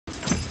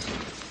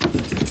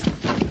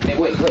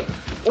Wait.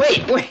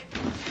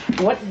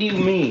 What do you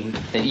mean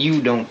that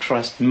you don't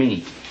trust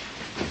me?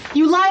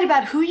 You lied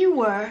about who you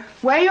were,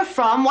 where you're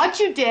from, what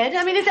you did.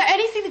 I mean, is there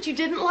anything that you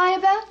didn't lie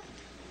about?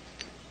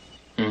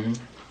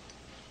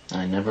 Mm-hmm.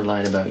 I never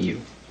lied about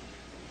you.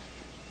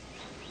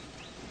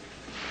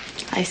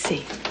 I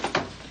see.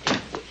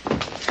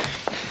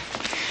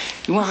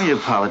 You want me to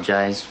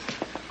apologize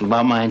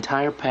about my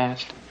entire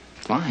past?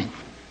 Fine.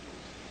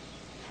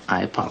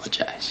 I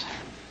apologize.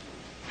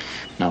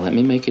 Now let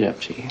me make it up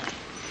to you.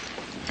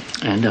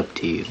 And up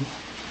to you.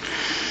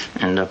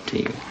 And up to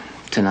you.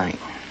 Tonight.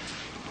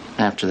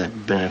 After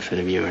that benefit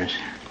of yours.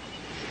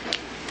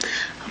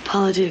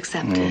 Apology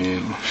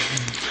accepted.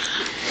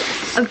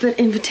 But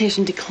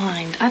invitation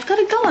declined. I've got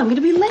to go. I'm going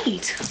to be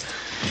late.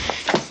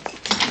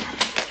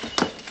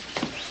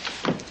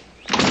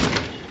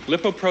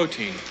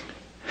 Lipoprotein.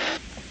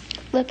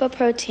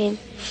 Lipoprotein.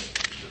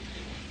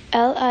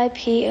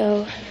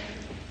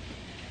 Lipoprotein.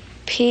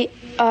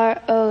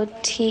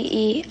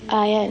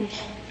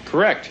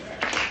 Correct.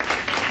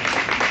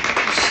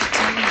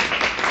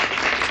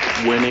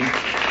 Winning.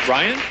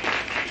 Ryan?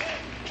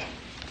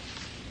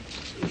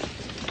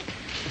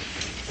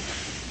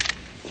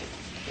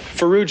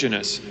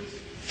 Ferruginous.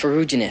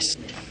 Ferruginous.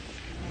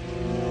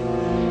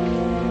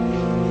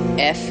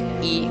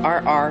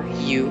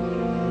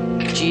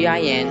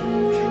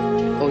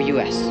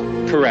 Ferruginous.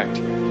 Correct.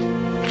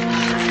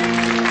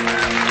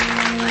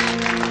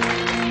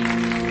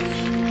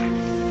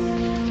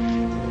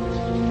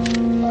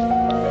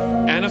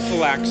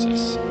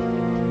 Anaphylaxis.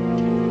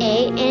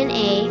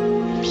 ANAPHYLAXIS.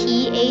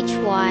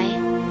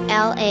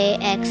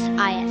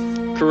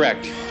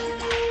 Correct.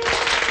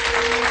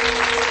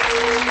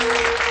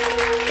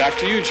 Back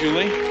to you,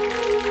 Julie.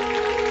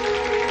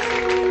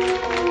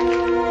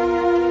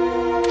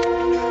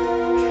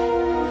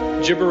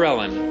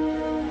 Gibberellin.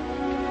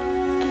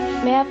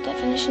 May I have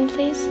definition,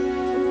 please?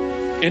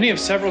 Any of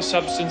several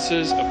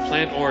substances of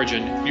plant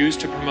origin used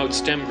to promote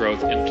stem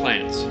growth in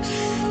plants.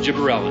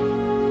 Gibberellin.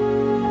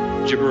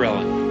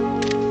 Gibberellin.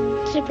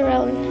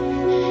 Gibberellin.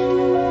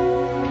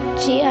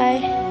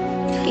 GIBBERELIN.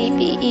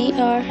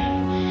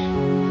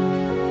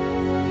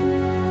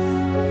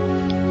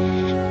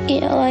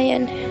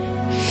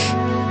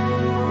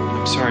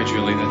 I'm sorry,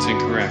 Julie, that's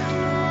incorrect.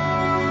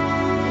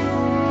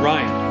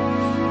 Ryan.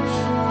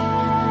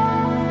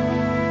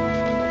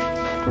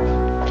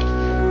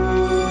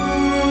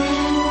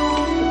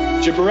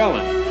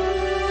 Gibberellin.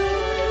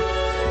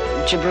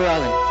 Gibberellin.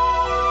 GIBBERELLIN.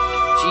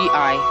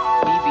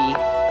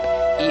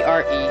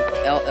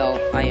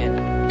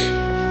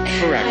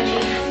 Correct.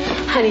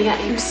 Honey, I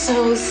am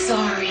so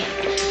sorry.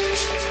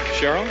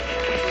 Cheryl?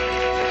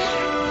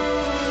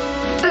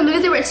 I knew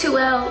there were two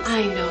L's.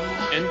 I know.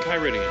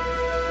 Enchiridion.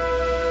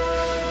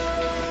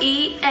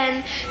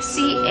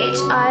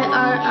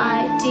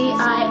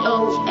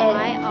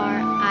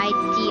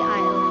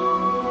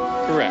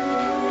 ENCHIRIDION. Correct.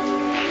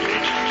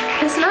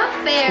 It's not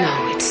fair. No,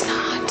 it's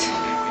not.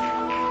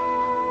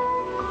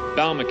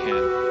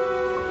 Balmacan.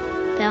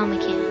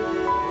 Balmacan.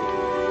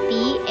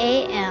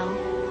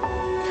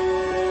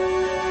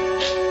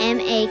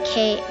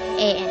 BALMAKAN.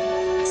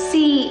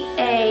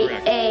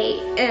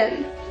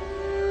 CAAN.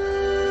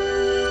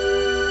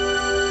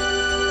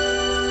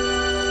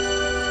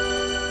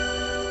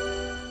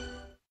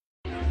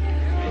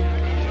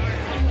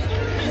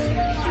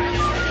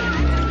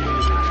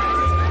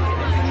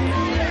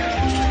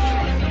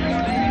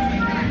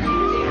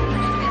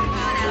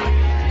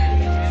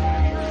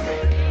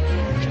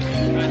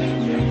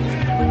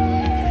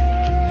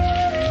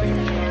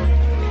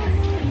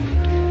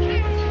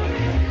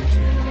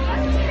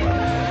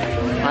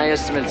 My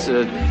estimate's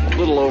a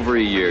little over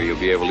a year. You'll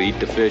be able to eat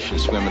the fish and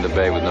swim in the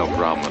bay with no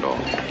problem at all.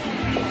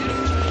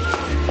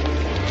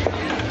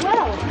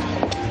 Well,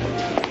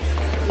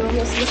 you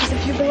almost look as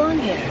if you belong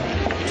here.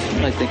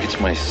 I think it's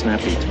my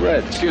snappy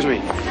thread. Excuse me.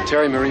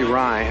 Terry Marie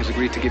Rye has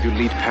agreed to give you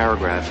lead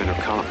paragraph in her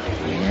column.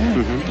 Yeah?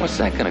 Mm-hmm. What's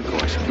that going to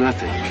cost?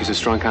 Nothing. She's a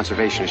strong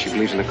conservationist. She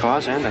believes in the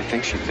cause, and I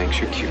think she thinks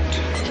you're cute.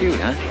 Cute,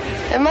 huh?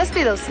 It must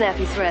be those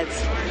snappy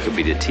threads. Could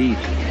be the teeth.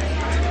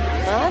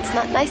 Well, it's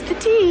not nice to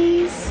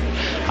tease.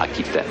 I'll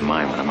keep that in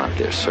mind when I'm out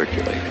there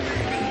circulating.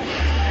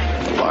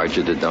 The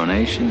larger the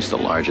donations, the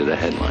larger the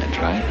headlines,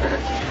 right?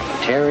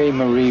 Terry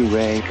Marie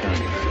Ray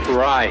Connie.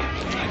 Rye.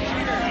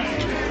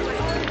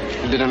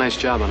 You did a nice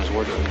job on his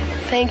wardrobe.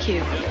 Thank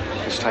you.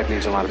 This type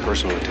needs a lot of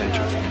personal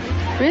attention.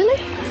 Really?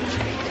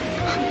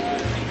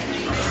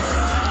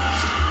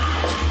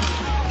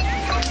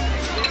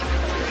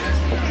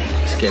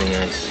 Skinny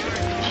ice.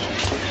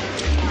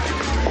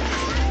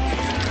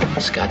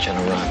 Scotch on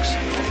the rocks.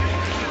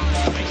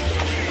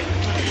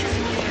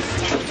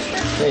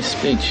 Nice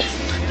speech.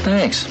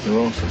 Thanks.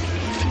 You're welcome.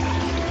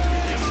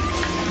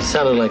 You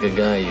sounded like a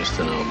guy I used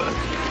to know about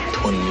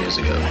 20 years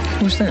ago.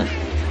 Who's that?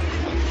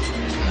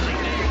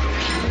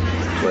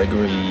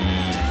 Gregory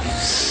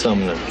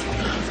Sumner.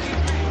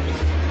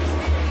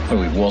 Are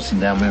we waltzing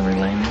down memory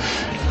lane?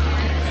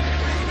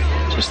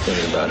 Just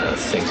thinking about how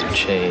things have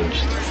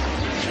changed.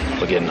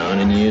 We're getting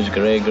 100 years,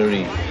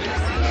 Gregory.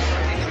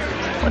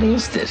 What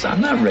is this?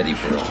 I'm not ready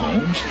for a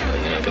home. Well,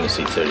 you're not going to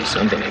see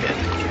 30-something again.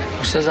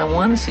 Who says I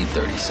want to see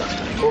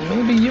 30-something? Well,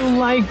 maybe you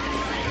like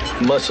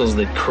muscles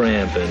that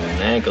cramp and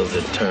ankles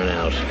that turn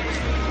out.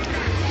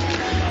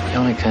 The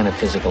only kind of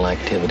physical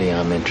activity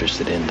I'm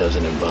interested in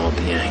doesn't involve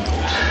the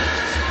ankles.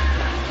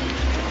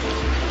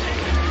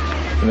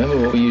 Remember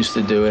what we used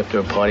to do after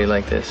a party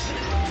like this?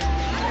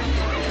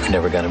 I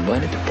never got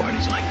invited to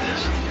parties like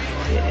this.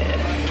 Yeah.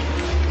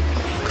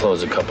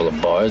 Close a couple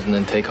of bars and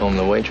then take home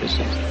the waitresses.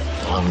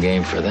 Well, I'm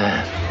game for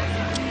that.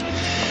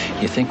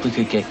 You think we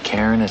could get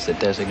Karen as the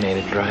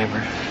designated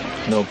driver?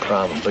 No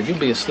problem, but you'll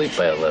be asleep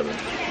by 11.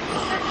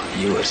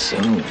 You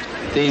assume.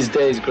 These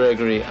days,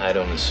 Gregory, I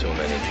don't assume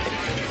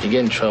anything. You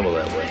get in trouble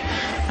that way.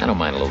 I don't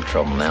mind a little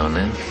trouble now and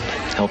then.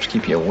 It helps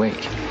keep you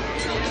awake.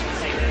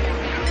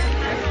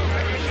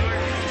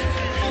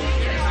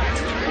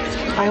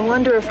 I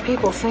wonder if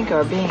people think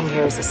our being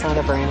here is a sign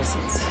of our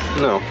innocence.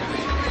 No.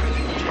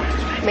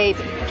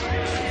 Maybe.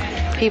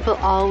 People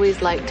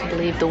always like to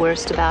believe the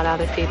worst about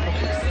other people.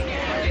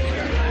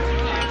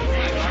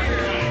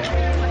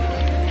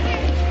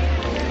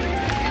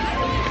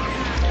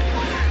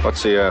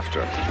 What's he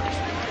after?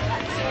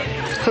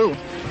 Who?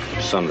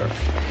 Sumner.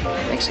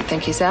 Makes you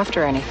think he's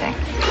after anything.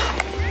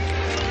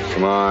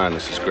 Come on,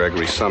 this is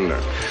Gregory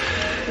Sumner.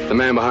 The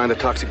man behind the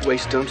toxic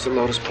waste dumps at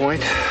Lotus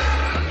Point.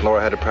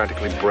 Laura had to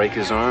practically break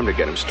his arm to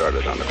get him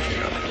started on the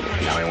cleanup.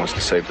 Now he wants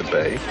to save the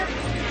bay.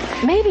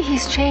 Maybe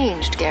he's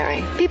changed,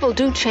 Gary. People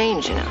do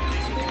change, you know.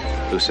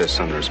 Who says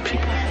Sumner's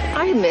people?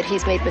 I admit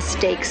he's made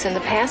mistakes in the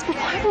past, but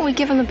why don't we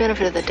give him the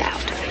benefit of the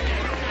doubt?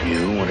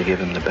 You want to give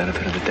him the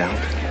benefit of the doubt?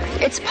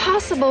 It's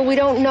possible we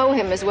don't know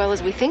him as well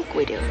as we think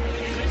we do.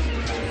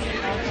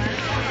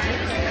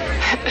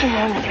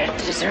 I'm gonna get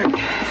dessert.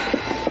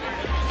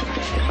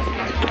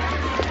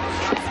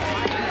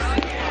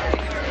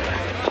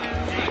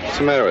 What's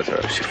the matter with her?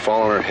 Is she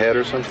fall on her head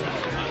or something?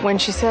 When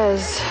she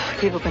says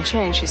people can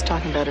change, she's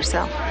talking about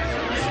herself.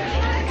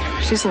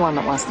 She's the one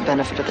that wants the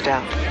benefit of the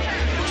doubt.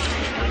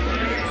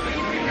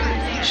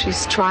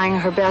 She's trying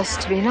her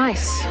best to be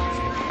nice.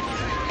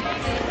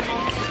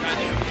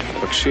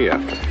 What's she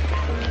after?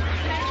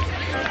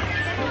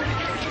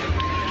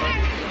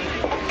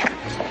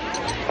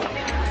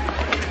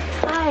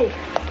 Hi.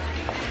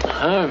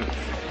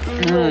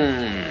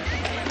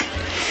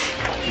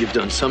 You've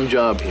done some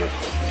job here.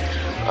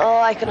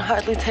 Oh, I can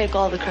hardly take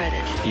all the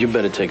credit. You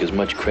better take as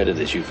much credit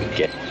as you can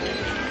get.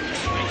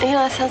 You know,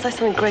 that sounds like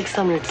something Greg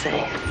Sumner would say.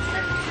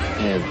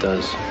 Yeah, it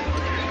does.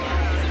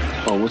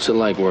 Oh, what's it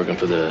like working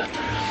for this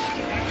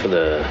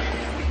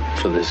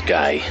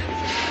guy?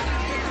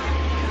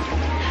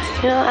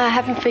 You know, I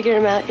haven't figured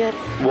him out yet.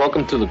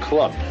 Welcome to the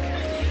club.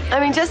 I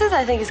mean, just as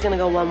I think he's gonna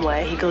go one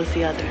way, he goes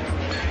the other.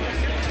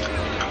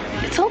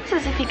 It's almost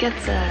as if he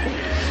gets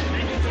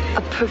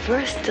a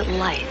perverse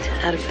delight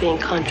out of being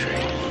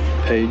contrary.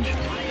 Paige,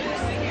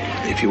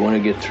 if you want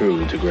to get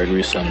through to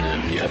Gregory Sumner,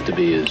 you have to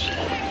be as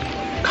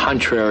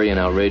contrary and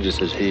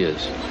outrageous as he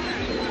is.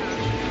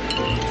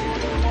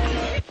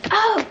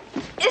 Oh,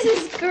 this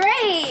is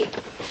great.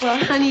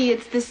 Well, honey,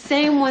 it's the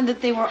same one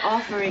that they were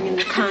offering in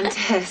the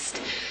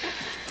contest.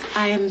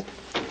 I'm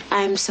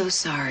so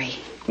sorry.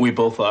 We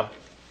both are.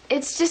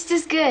 It's just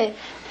as good.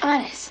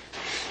 Honest.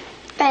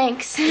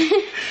 Thanks.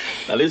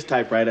 Now, this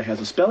typewriter has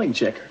a spelling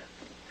checker,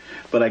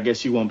 but I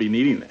guess you won't be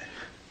needing that.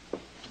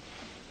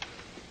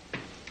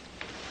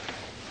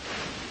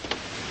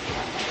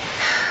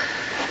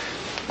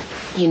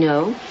 You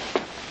know,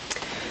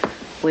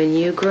 when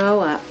you grow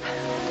up,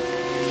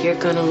 you're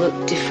gonna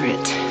look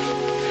different.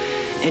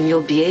 And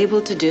you'll be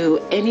able to do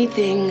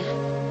anything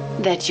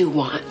that you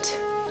want.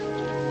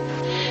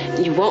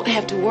 You won't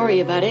have to worry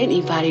about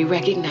anybody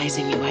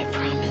recognizing you, I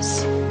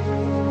promise.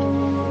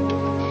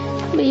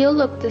 But you'll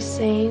look the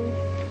same.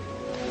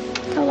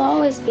 They'll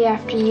always be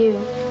after you.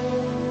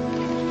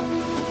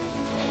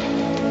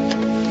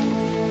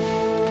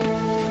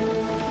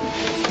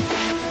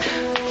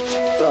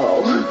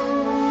 Oh,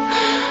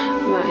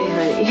 my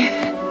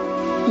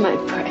honey, my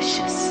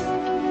precious.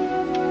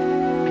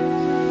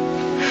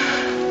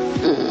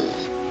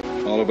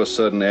 All of a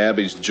sudden,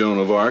 Abby's Joan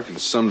of Arc and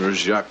Sumner's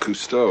Jacques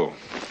Cousteau.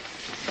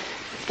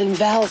 And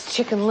Val's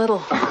Chicken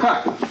Little.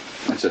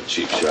 That's a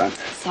cheap shot.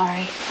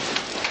 Sorry.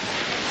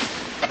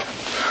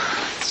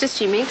 It's just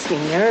she makes me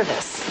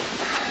nervous.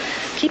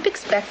 Keep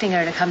expecting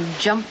her to come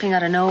jumping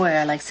out of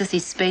nowhere like Sissy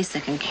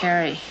Spacek and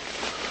Carrie.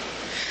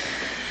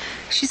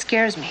 She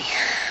scares me.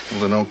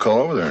 Well, then don't call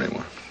over there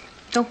anymore.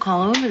 Don't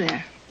call over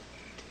there.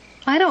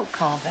 I don't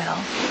call Val.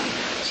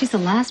 She's the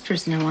last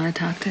person I want to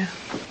talk to.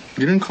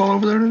 You didn't call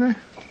over there today?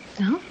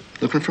 No?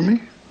 Looking for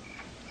me?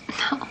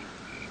 No.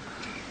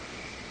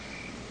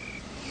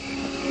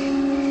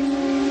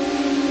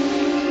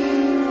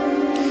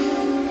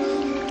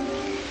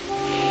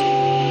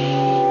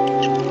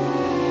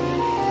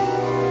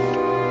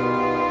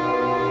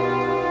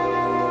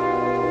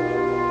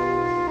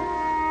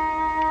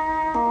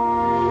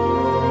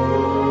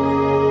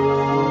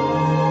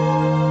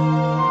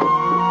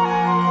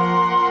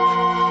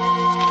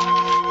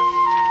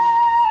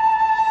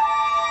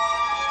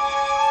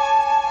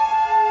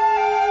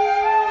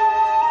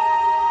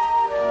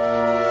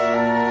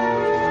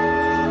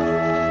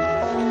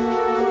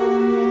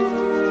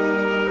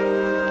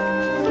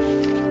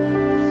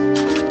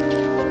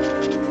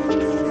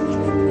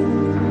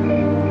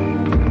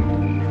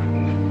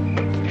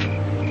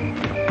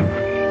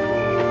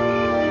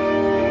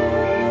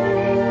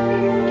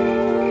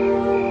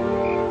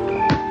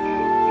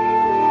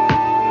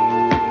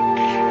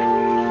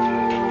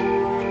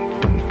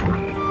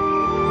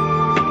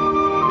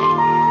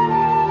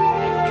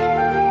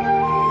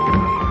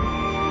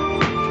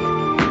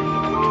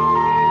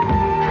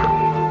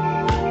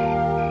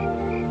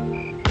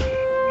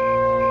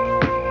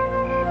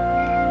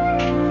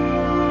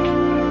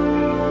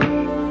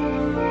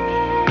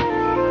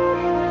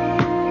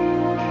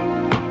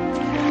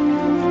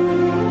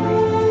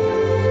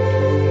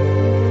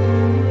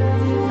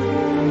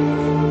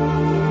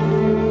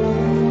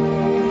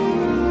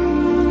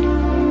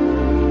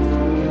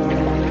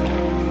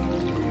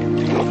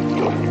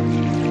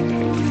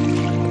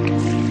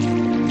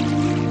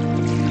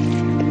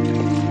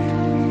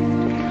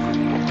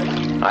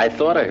 I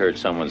thought I heard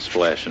someone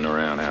splashing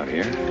around out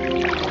here. Do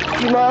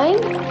you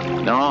mind?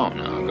 No,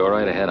 go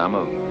right ahead. I'm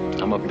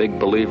a big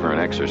believer in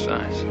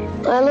exercise.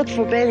 I looked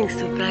for a bathing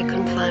suit, but I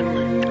couldn't find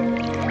one.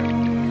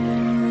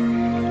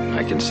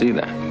 I can see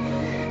that.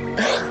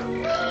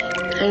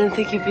 I didn't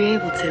think you'd be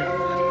able to.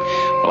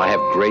 Well, I have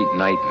great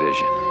night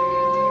vision.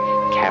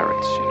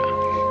 Carrots, you know.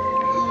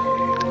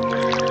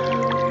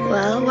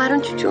 Well, why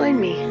don't you join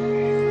me?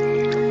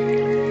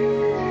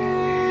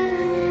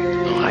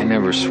 Oh, I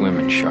never swim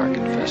in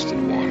shark-infested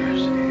waters.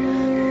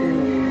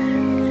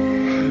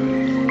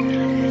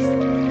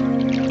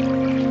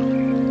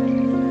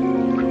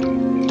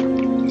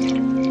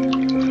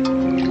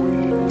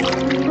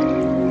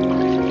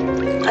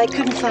 I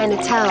couldn't find a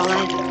towel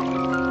either.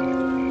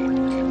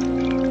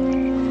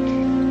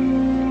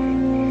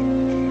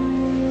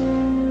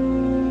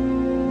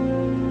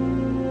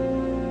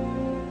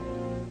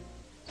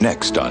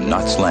 Next on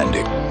Knots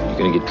Landing. You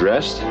gonna get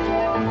dressed?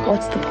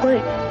 What's the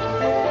point?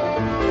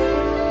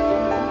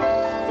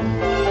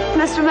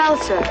 Mr.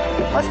 Meltzer,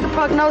 what's the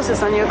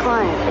prognosis on your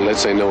client? And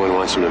let's say no one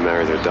wants him to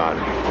marry their daughter.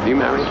 Are you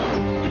married?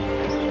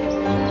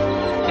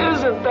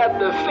 Isn't that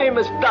the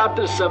famous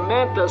Dr.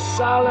 Samantha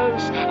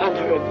Salas and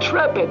her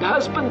intrepid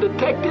husband,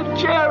 Detective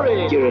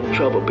Jerry? You're in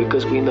trouble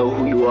because we know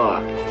who you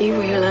are. You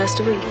were here last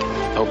week.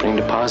 Opening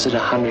deposit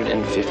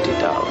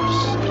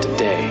 $150.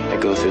 Today, I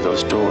go through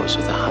those doors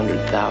with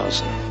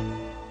 $100,000.